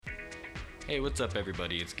Hey, what's up,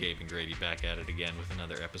 everybody? It's Gabe and Grady back at it again with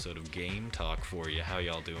another episode of Game Talk for you. How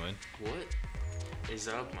y'all doing? What is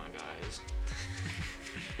up, my guys?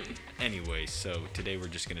 Anyway, so today we're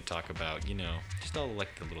just going to talk about, just all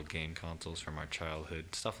like the little game consoles from our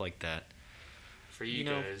childhood, stuff like that. For you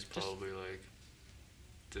guys, probably like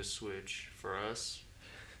the Switch. For us,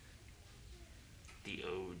 the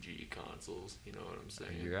OG consoles. You know what I'm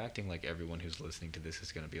saying? You're acting like everyone who's listening to this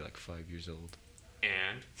is going to be like 5 years old.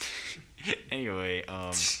 And anyway,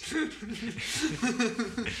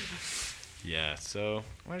 yeah, so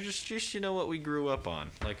we're just what we grew up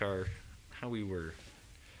on, like how we were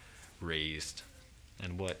raised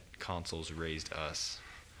and what consoles raised us.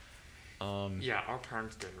 Yeah, our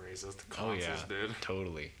parents didn't raise us, the consoles did.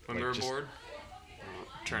 Totally. When we were bored,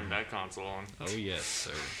 turn that console on. Oh yes,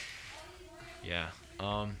 sir. Yeah.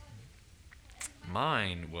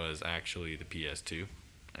 Mine was actually the PS2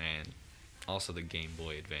 and also the Game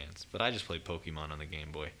Boy Advance, but I just played Pokemon on the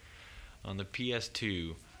Game Boy. On the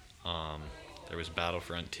PS2, there was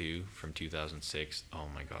Battlefront 2 from 2006. Oh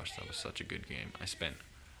my gosh, that was such a good game. I spent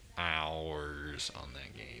hours on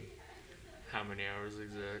that game. How many hours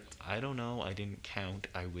exact? I don't know. I didn't count.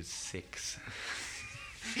 I was 6.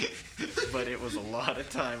 But it was a lot of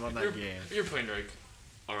time on that game. You're playing like,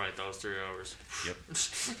 alright, that was 3 hours. Yep.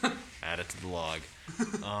 Add it to the log.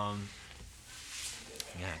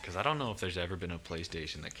 Yeah, because I don't know if there's ever been a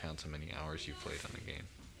PlayStation that counts how many hours you've played on a game.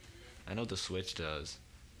 I know the Switch does,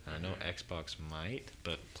 and I know Xbox might,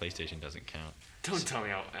 but PlayStation doesn't count. Don't tell me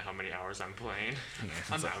how many hours I'm playing. Yeah,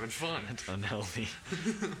 I'm having fun. That's unhealthy.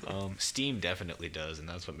 Steam definitely does, and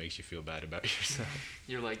that's what makes you feel bad about yourself.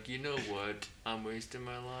 You're like, you know what? I'm wasting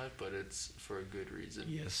my life, but it's for a good reason.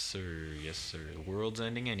 Yes, sir. Yes, sir. The world's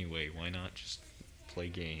ending anyway. Why not just play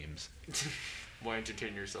games? Why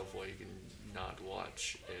entertain yourself while you can not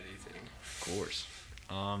watch anything? Of course.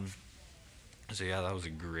 So yeah, that was a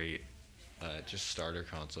great just starter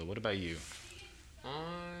console. What about you?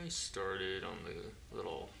 I started on the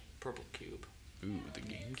little purple cube. Ooh, the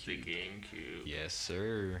GameCube. The GameCube. Yes,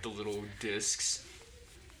 sir. The little discs.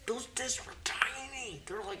 Those discs were tiny.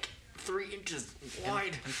 They're like 3 inches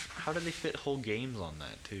wide. And how did they fit whole games on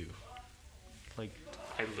that too? Like,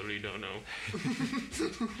 I literally don't know.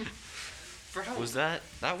 Was that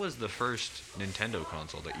was the first Nintendo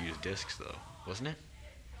console that used discs though, wasn't it?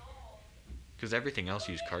 Because everything else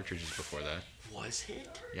used cartridges before that. Was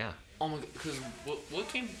it? Yeah. Oh my god! Because what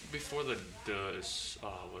came before what's it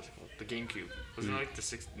called? The GameCube. Wasn't it like the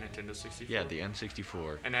Nintendo 64? Yeah, the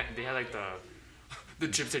N64. And they had like the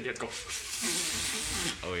chips that you had to go.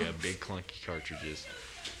 Oh yeah, big clunky cartridges.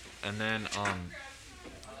 And then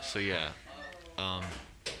so yeah,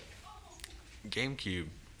 GameCube.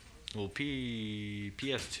 Well,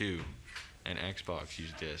 PS2 and Xbox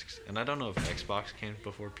use discs. And I don't know if Xbox came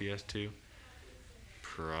before PS2.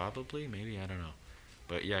 Probably, maybe, I don't know.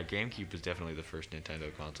 But yeah, GameCube was definitely the first Nintendo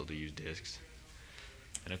console to use discs.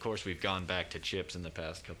 And of course, we've gone back to chips in the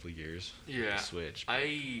past couple of years. Yeah. With the Switch.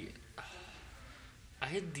 I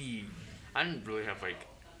didn't really have like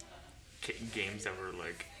games that were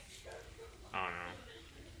like, I don't know.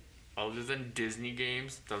 Other than Disney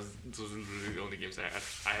games, those were literally the only games I had.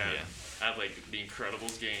 I had like the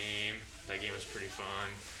Incredibles game. That game was pretty fun.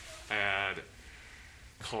 I had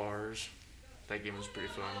Cars. That game was pretty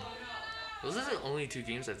fun. Those are the only 2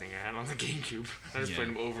 games I think I had on the GameCube. I just played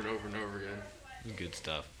them over and over and over again. Good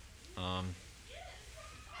stuff. Yeah,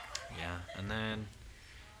 and then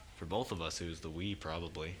for both of us, it was the Wii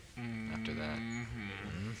probably. After that.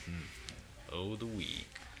 Oh, the Wii.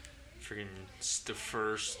 Freaking the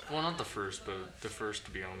first, well, not the first, but the first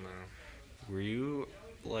to be on there. Were you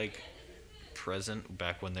like present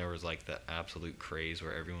back when there was like the absolute craze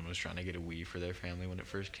where everyone was trying to get a Wii for their family when it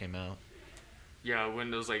first came out? Yeah,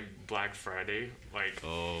 when it was like Black Friday, like.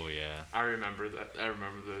 Oh yeah. I remember that. I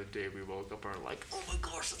remember the day we woke up and were like, "Oh my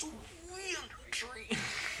gosh, there's a Wii under the tree."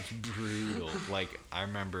 It's brutal. Like I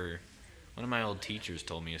remember, one of my old teachers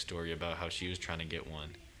told me a story about how she was trying to get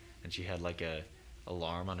one, and she had like a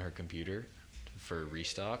alarm on her computer for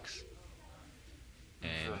restocks,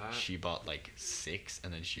 and she bought like 6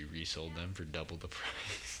 and then she resold them for double the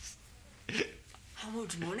price. How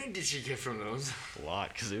much money did she get from those? A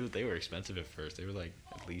lot, because they were expensive at first. They were like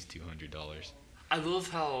at least $200. I love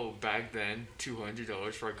how back then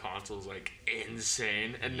 $200 for a console is like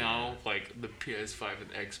insane, and now like the PS5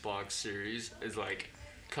 and Xbox Series is like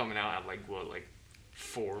coming out at like what, like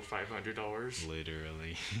 $400 or $500?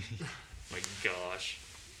 Literally. My gosh.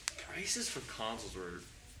 Prices for consoles were...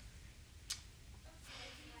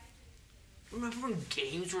 Remember when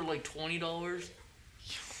games were like $20?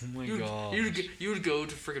 Oh my You god. you would go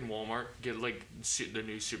to freaking Walmart, get like the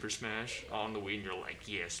new Super Smash on the Wii, and you're like,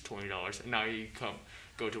 yes, $20. And now you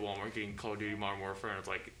go to Walmart getting Call of Duty Modern Warfare, and it's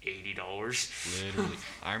like $80. Literally.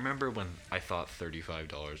 I remember when I thought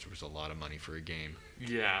 $35 was a lot of money for a game.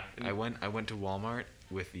 Yeah. I went to Walmart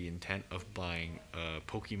with the intent of buying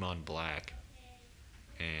Pokemon Black,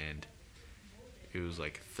 and it was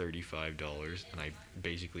like $35, and I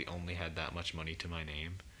basically only had that much money to my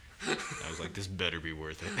name. I was like, this better be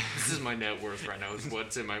worth it. This is my net worth right now. Is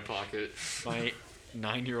what's in my pocket. My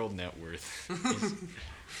 9-year-old net worth is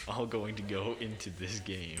all going to go into this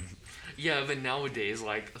game. Yeah, but nowadays,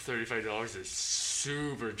 like $35 is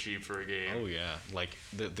super cheap for a game. Oh yeah, like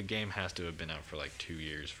the game has to have been out for like 2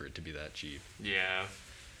 years for it to be that cheap. Yeah.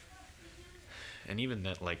 And even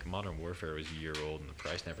that, like, Modern Warfare was a year old, and the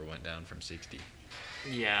price never went down from 60.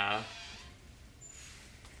 Yeah.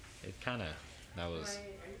 It kind of, that was...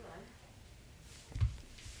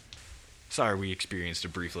 Sorry, we experienced a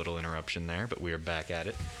brief little interruption there, but we are back at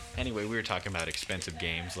it. Anyway, we were talking about expensive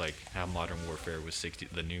games, like how Modern Warfare was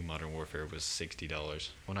the new Modern Warfare was $60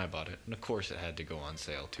 when I bought it. And of course it had to go on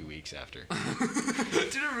sale 2 weeks after.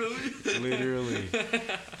 Did it really? Literally.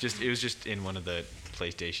 It was just in one of the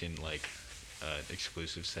PlayStation, like,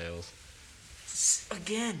 exclusive sales.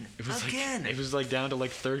 Again. It was like down to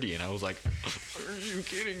like 30, and I was like, are you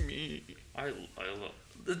kidding me? I love.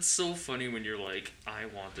 It's so funny when you're like, I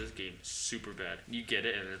want this game super bad. You get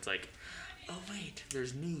it, and it's like, oh wait,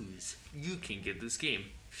 there's news. You can get this game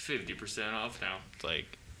 50% off now. It's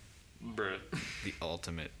like, bruh. the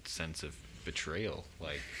ultimate sense of betrayal.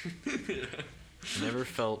 Like, never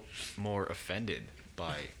felt more offended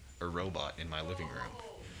by a robot in my living room.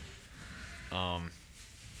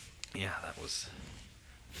 Yeah, that was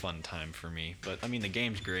a fun time for me. But I mean, the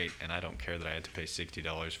game's great, and I don't care that I had to pay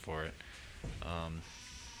 $60 for it. I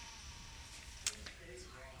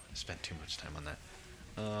spent too much time on that.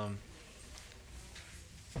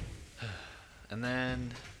 And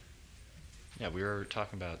then, yeah, we were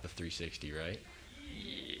talking about the 360, right?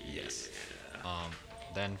 Yes.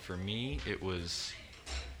 Then for me, it was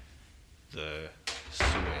the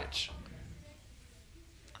Switch.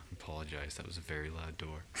 I apologize, that was a very loud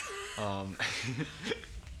door.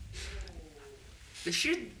 They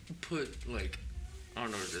should put, like, I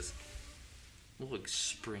don't know what it is. Like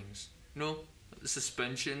springs. No,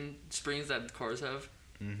 suspension springs that cars have.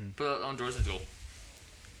 Mm-hmm. Put on doors and go.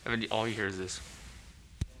 I mean, all you hear is this.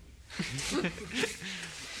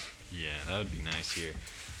 Yeah, that would be nice here.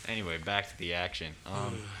 Anyway, back to the action.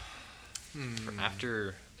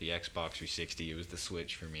 After the Xbox 360, it was the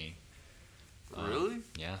Switch for me. Really?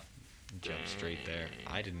 Yeah, jumped straight there.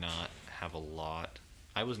 I did not have a lot.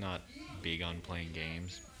 I was not big on playing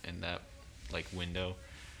games in that, like, window.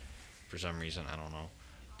 For some reason, I don't know.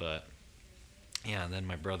 But, yeah, and then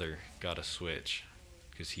my brother got a Switch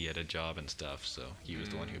because he had a job and stuff, so he was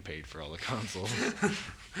the one who paid for all the consoles.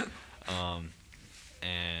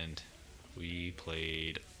 And we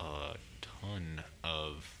played a ton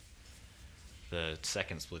of the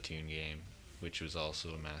second Splatoon game, which was also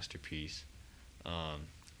a masterpiece.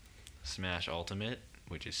 Smash Ultimate,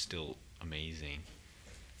 which is still amazing.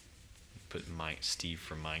 Put Steve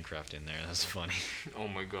from Minecraft in there. That's funny. Oh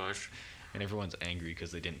my gosh. And everyone's angry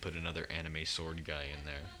because they didn't put another anime sword guy in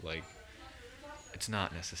there. Like, it's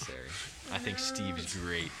not necessary. I think Steve is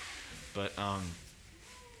great. But,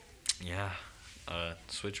 yeah.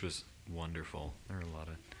 Switch was wonderful. There were a lot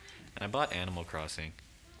of... And I bought Animal Crossing.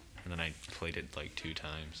 And then I played it like 2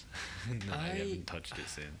 times. And then I haven't touched it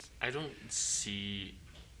since. I don't see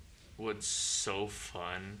what's so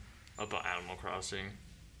fun about Animal Crossing.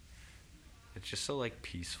 It's just so, like,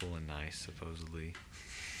 peaceful and nice, supposedly.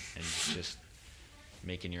 And it's just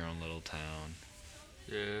making your own little town.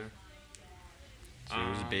 Yeah. So it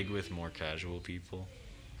was big with more casual people.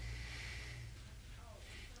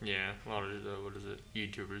 Yeah, a lot of, what is it,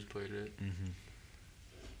 YouTubers played it. Mm-hmm.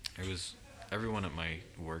 It was... Everyone at my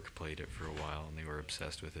work played it for a while, and they were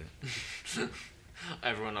obsessed with it.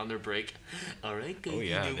 Everyone on their break. All right, guys. Oh,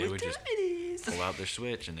 yeah, you know they what would just time it is. pull out their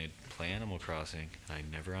Switch, and they'd play Animal Crossing. I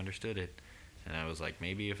never understood it. And I was like,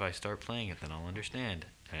 maybe if I start playing it, then I'll understand.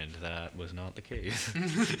 And that was not the case.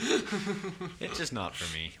 It's just not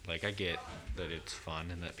for me. Like, I get that it's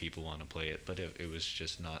fun and that people want to play it, but it was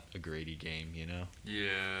just not a Grady game, you know?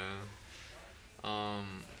 Yeah.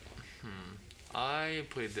 I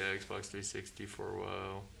played the Xbox 360 for a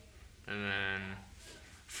while. And then...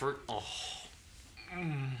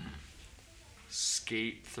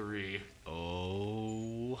 Skate 3.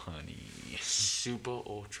 Oh, honey. Super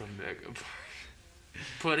Ultra Mega.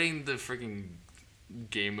 Putting the freaking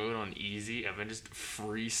game mode on easy and then just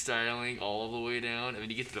freestyling all the way down, and then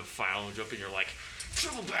you get to the final jump and you're like,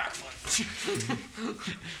 triple backflip.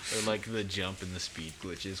 Or like the jump and the speed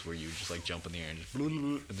glitches where you just like jump in the air and just.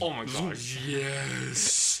 And Oh my gosh,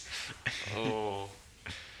 yes. Oh,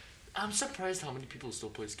 I'm surprised how many people still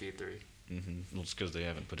play Skate 3. Well, it's because they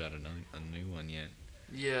haven't put out a new one yet.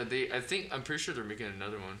 Yeah, I'm pretty sure they're making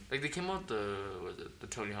another one. Like they came out the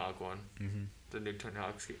Tony Hawk one, the new Tony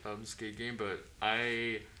Hawk skate game. But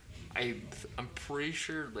I'm pretty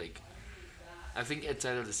sure like, I think it's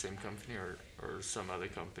either the same company or some other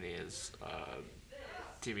company is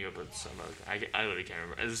teaming up with some other. I really can't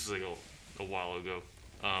remember. This was like a while ago.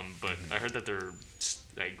 But I heard that they're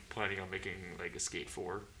like planning on making like a Skate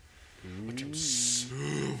 4. Which I'm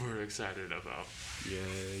super excited about. Yeah.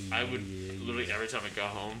 I would literally every time I got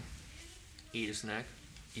home, eat a snack,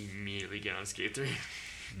 immediately get on Skate 3.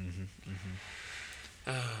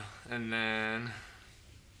 And then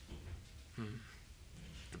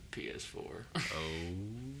the PS4. Oh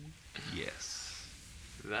yes.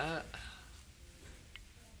 That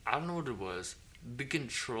I don't know what it was. The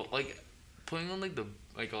control, like playing on like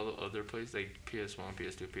all the other places, like PS1,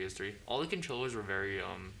 PS2, PS3. All the controllers were very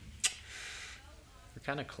They're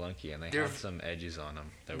kind of clunky, and they They're- had some edges on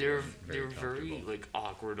them that They're were very very comfortable. like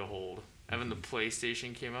awkward to hold. And then the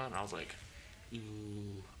PlayStation came out, and I was like,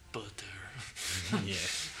 ooh, butter. Yeah.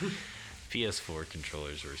 PS4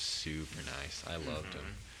 controllers were super nice. I loved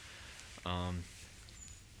them.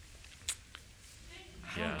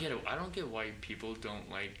 I don't get why people don't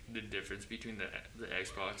like the difference between the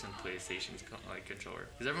Xbox and PlayStation's like controller.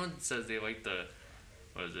 Because everyone says they like the,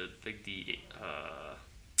 what is it, like the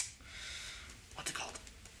what's it called?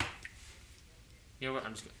 You know what?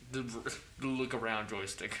 I'm just the look around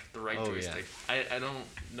joystick, the right Oh, joystick. I don't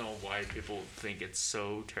know why people think it's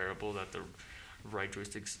so terrible that the right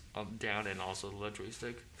joystick's down and also the left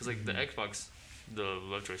joystick. Because like the Xbox, the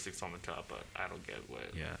left joystick's on the top, but I don't get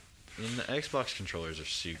what. Yeah. And the Xbox controllers are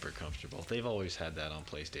super comfortable. They've always had that on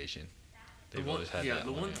PlayStation. They've always had that.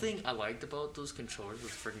 The on one it. thing I liked about those controllers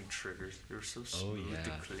was freaking triggers. They were so smooth yeah.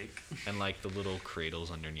 to click. And like the little cradles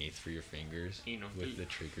underneath for your fingers You know, with the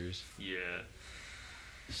triggers. Yeah.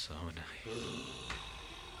 So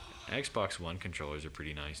nice. Xbox One controllers are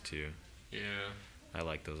pretty nice too. Yeah. I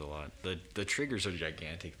like those a lot. The triggers are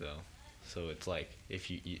gigantic though, so it's like if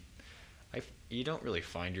you don't really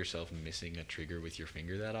find yourself missing a trigger with your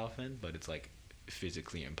finger that often, but it's like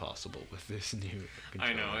physically impossible with this new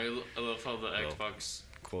controller. I know. I love how the Well, Xbox.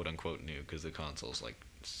 quote unquote new, because the console's like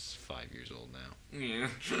 5 years old now. Yeah.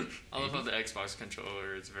 I love how the Xbox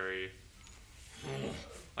controller is very.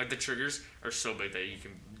 Like the triggers are so big that you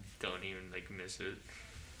don't even like miss it.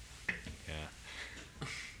 Yeah.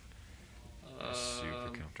 Super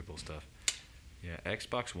comfortable stuff. Yeah,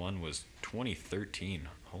 Xbox One was 2013.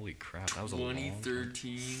 Holy crap, that was a long time.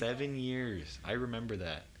 2013. 7 years. I remember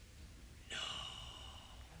that.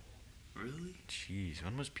 Really? Jeez,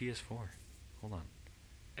 when was PS4? Hold on.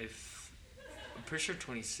 I'm pretty sure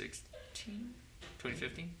 2016,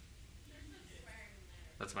 2015.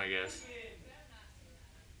 That's my guess.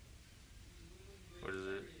 What is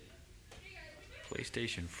it?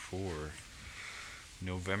 PlayStation 4.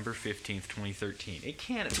 November 15th, 2013. It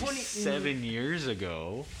can't be 20 7 years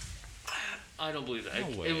ago. I don't believe that.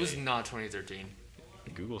 No It was way. not 2013.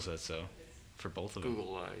 Google said so. For both of them.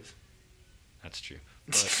 Google lies. That's true.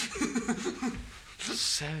 But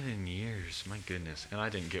 7 years, my goodness. And I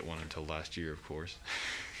didn't get one until last year, of course.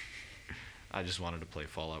 I just wanted to play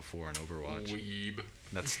Fallout 4 and Overwatch. Weeb.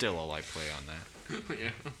 That's still all I play on that.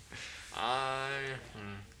 Yeah.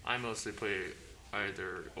 I mostly play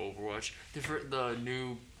either Overwatch. The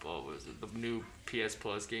new what was it? The new PS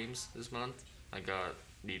Plus games this month. I got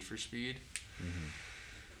Need for Speed.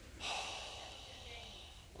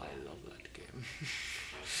 I love that game.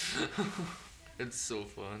 It's so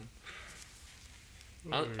fun.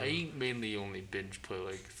 I mainly only binge play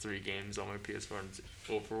like 3 games on my PS4. And it's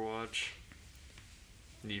Overwatch,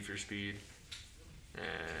 Need for Speed,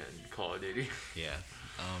 and Call of Duty. Yeah.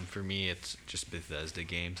 For me, it's just Bethesda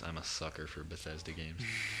games. I'm a sucker for Bethesda games.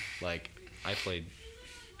 Like, I played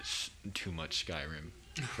too much Skyrim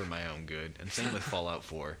for my own good. And same with Fallout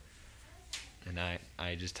 4. And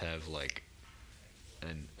I just have, like,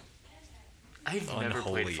 an I've never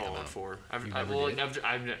played unholy Fallout amount. 4. You never did?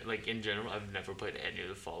 I've like in general, I've never played any of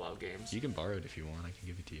the Fallout games. You can borrow it if you want. I can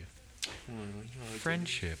give it to you. Like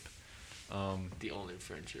Friendship. the only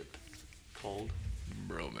friendship called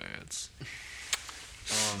bromance.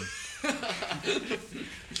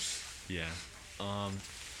 Yeah.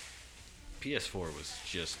 PS4 was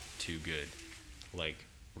just too good. Like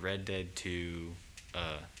Red Dead 2.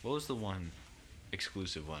 What was the one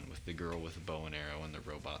exclusive one with the girl with the bow and arrow and the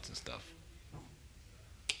robots and stuff.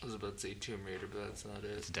 I was about to say Tomb Raider, but that's not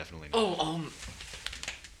it. It's definitely not. Oh,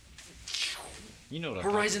 you know what?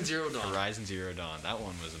 Horizon Zero Dawn. Horizon Zero Dawn. That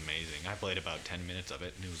one was amazing. I played about 10 minutes of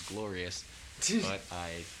it and it was glorious, but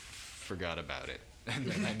I forgot about it, and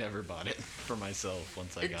then I never bought it for myself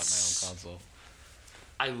once I got my own console.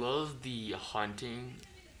 I love the hunting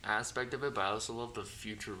aspect of it, but I also love the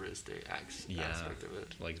futuristic aspect of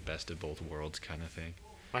it. Like best of both worlds kind of thing.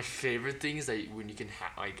 My favorite thing is that when you can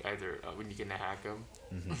when you can hack them,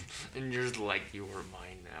 and you're just like, you are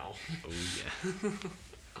mine now. Oh yeah.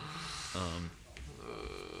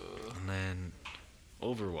 And then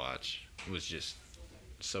Overwatch was just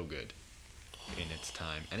so good in its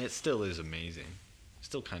time, and it still is amazing.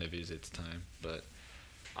 Still kind of is its time, but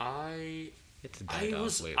it's died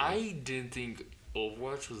off lately. I didn't think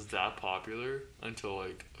Overwatch was that popular until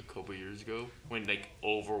like a couple years ago when like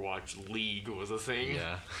Overwatch League was a thing.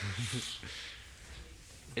 Yeah.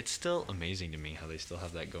 It's still amazing to me how they still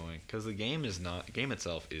have that going, because the game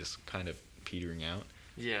itself is kind of petering out.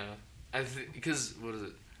 Yeah, because what is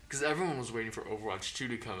it? Because everyone was waiting for Overwatch 2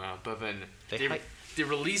 to come out, but then they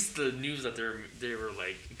released the news that they were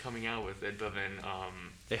like coming out with it, but then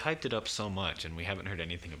they hyped it up so much, and we haven't heard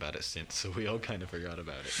anything about it since, so we all kind of forgot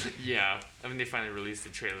about it. Yeah, I mean they finally released the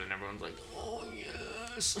trailer, and everyone's like, "Oh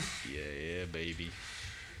yes." Yeah, baby.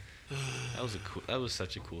 That was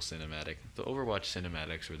such a cool cinematic. The Overwatch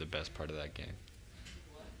cinematics were the best part of that game.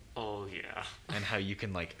 Oh yeah. And how you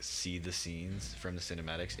can like see the scenes from the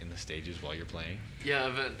cinematics in the stages while you're playing.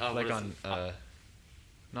 Yeah, but like on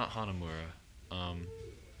not Hanamura,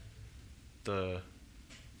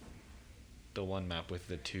 the one map with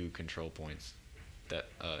the 2 control points that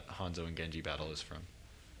Hanzo and Genji battle is from.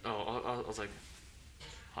 Oh, I was like,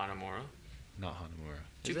 Hanamura. Not Hanamura.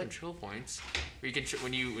 2 control points. Where you can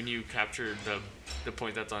when you capture the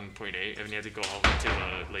point that's on point A, and then you have to go all the way to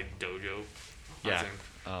the like dojo. Yeah.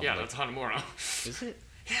 Yeah, that's Hanamura. Is it?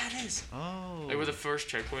 Yeah, it is. Oh. Like where the first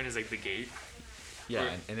checkpoint is like the gate.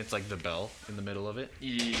 Yeah, and it's like the bell in the middle of it.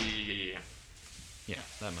 Yeah. Yeah,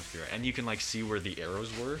 that must be right. And you can like see where the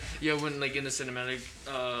arrows were. Yeah, when like in the cinematic,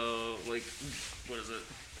 like what is it?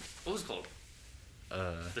 What was it called?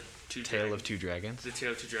 The Tale of Two Dragons. The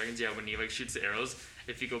Tale of Two Dragons. Yeah, when he like shoots the arrows,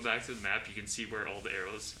 if you go back to the map, you can see where all the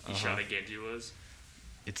arrows he shot at Genji was.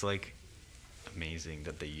 It's like amazing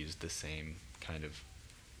that they used the same kind of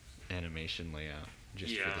animation layout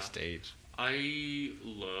just for the stage. I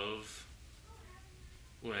love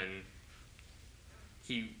when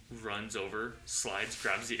he runs over, slides,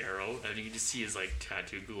 grabs the arrow, and you can just see his like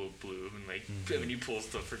tattoo glow blue, and like when he pulls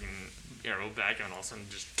the freaking arrow back, and all of a sudden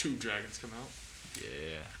just 2 dragons come out.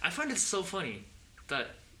 Yeah. I find it so funny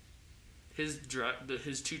that his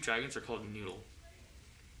 2 dragons are called Noodle.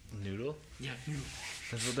 Noodle? Yeah, Noodle.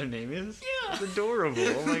 That's what their name is? Yeah. It's adorable.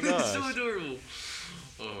 Oh my gosh. It's so adorable.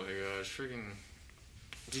 Oh my gosh, freaking.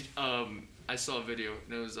 I saw a video,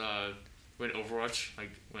 and it was when Overwatch,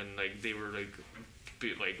 like when like they were like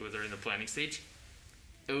when they're in the planning stage.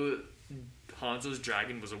 It was Hanzo's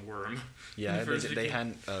dragon was a worm. Yeah, they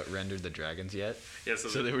hadn't rendered the dragons yet. Yeah,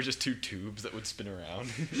 so they were just 2 tubes that would spin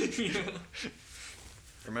around. Yeah.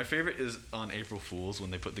 Or my favorite is on April Fools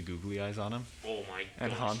when they put the googly eyes on him. Oh my gosh,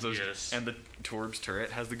 and Hanzo's yes. And the Torb's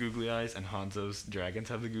turret has the googly eyes, and Hanzo's dragons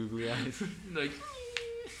have the googly eyes. Like,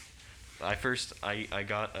 I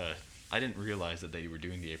didn't realize that they were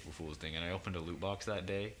doing the April Fools thing, and I opened a loot box that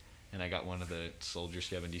day, and I got one of the Soldier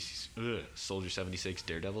 76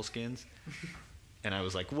 Daredevil skins, and I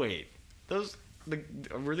was like, wait, were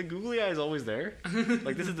the googly eyes always there?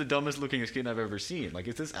 Like, this is the dumbest looking skin I've ever seen. Like,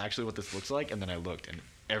 is this actually what this looks like? And then I looked, and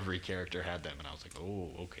every character had them, and I was like,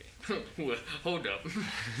 oh, okay. Hold up.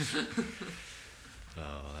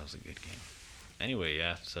 Oh, that was a good game. Anyway,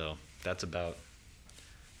 yeah, so that's about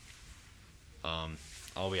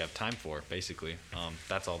all we have time for, basically.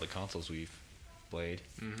 That's all the consoles we've played.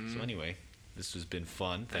 Mm-hmm. So anyway, this has been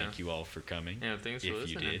fun. Thank you all for coming. Yeah, thanks for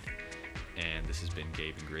listening. If you did. And this has been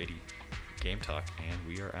Gabe and Grady Game Talk, and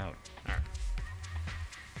we are out. All right.